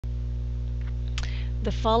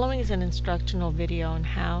The following is an instructional video on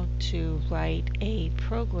how to write a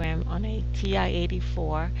program on a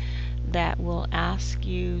TI-84 that will ask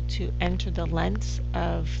you to enter the lengths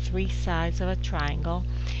of 3 sides of a triangle,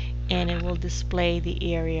 and it will display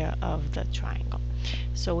the area of the triangle.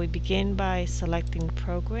 So we begin by selecting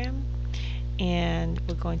program, and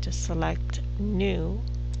we're going to select new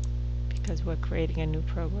because we're creating a new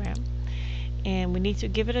program. And we need to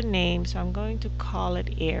give it a name, so I'm going to call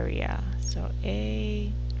it area. So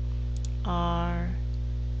A-R-E-A,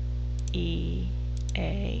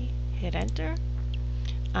 hit enter.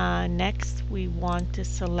 Next we want to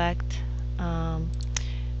select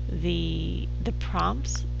the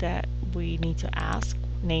prompts that we need to ask,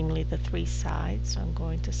 namely the 3 sides. So I'm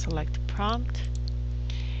going to select prompt,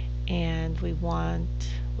 and we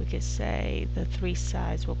could say the 3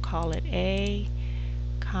 sides, we'll call it A,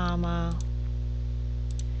 comma,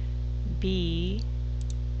 B,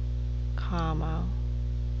 comma,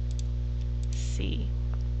 C.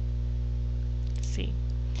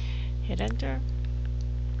 Hit enter.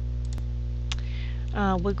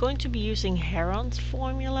 We're going to be using Heron's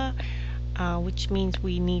formula, which means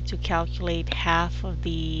we need to calculate half of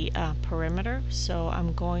the perimeter. So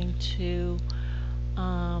I'm going to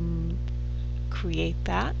create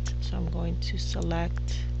that. So I'm going to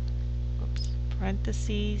select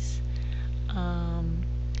parentheses,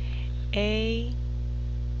 A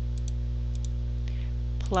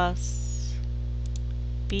plus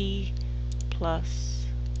B plus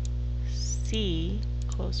C,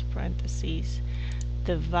 close parentheses,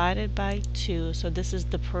 divided by 2. So this is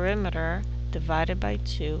the perimeter divided by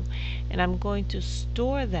 2, and I'm going to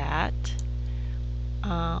store that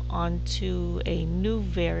onto a new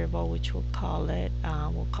variable, which we'll call it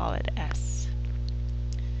S.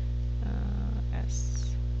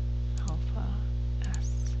 Alpha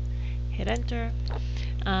S. Hit enter.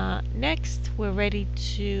 Next, we're ready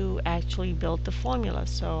to actually build the formula.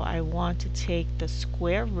 So I want to take the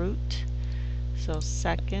square root, so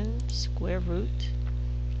second square root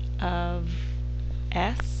of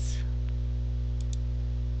S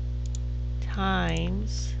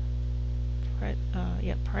times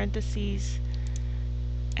parentheses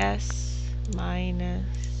S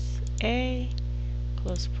minus A,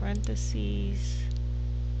 close parentheses,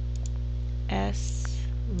 S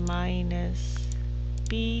minus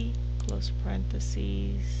B, close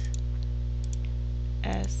parentheses,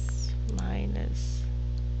 S minus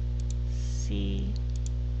C,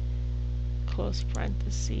 close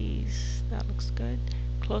parentheses. That looks good.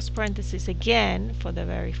 Close parentheses again for the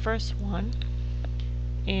very first one,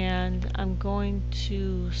 and I'm going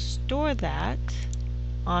to store that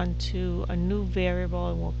onto a new variable,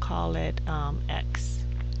 and we'll call it X,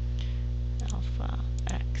 alpha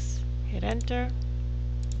X. Hit enter.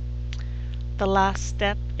 The last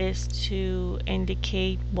step is to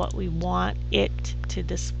indicate what we want it to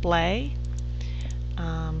display.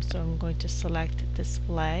 So I'm going to select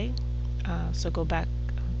display. So go back.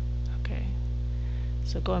 Okay.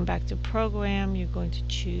 So going back to program, you're going to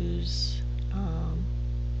choose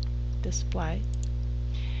display,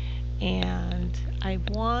 and I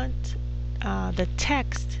want the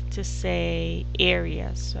text to say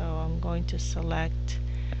area. So I'm going to select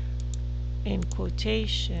in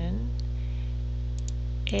quotation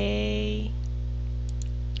A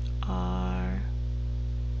R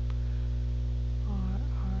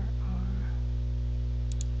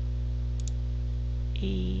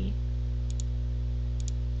E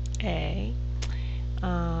A,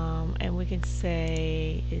 and we can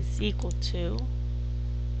say is equal to,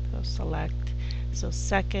 so select, so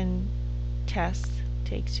second test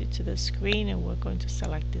takes you to the screen, and we're going to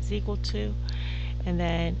select is equal to, and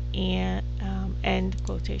then end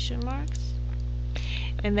quotation marks.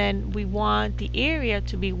 And then we want the area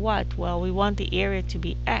to be what? Well, we want the area to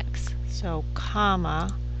be X, so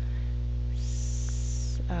comma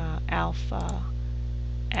alpha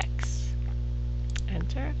X.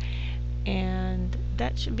 Enter. And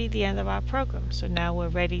that should be the end of our program. So now we're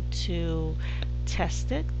ready to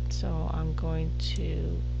test it. So I'm going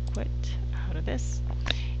to quit out of this,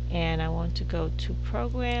 and I want to go to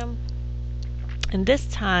program, and this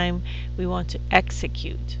time we want to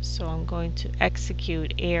execute. So I'm going to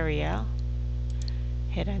execute area,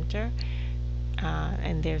 hit enter,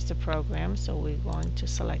 and there's the program. So we're going to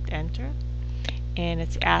select enter, and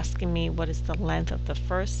it's asking me what is the length of the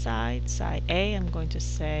first side, side A. I'm going to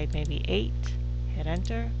say maybe 8, hit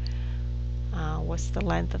enter. What's the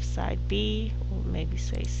length of side B? We'll maybe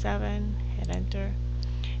say 7, hit enter.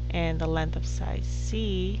 And the length of side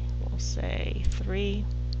C, we'll say 3,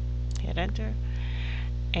 hit enter.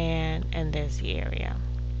 And there's the area.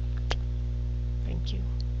 Thank you.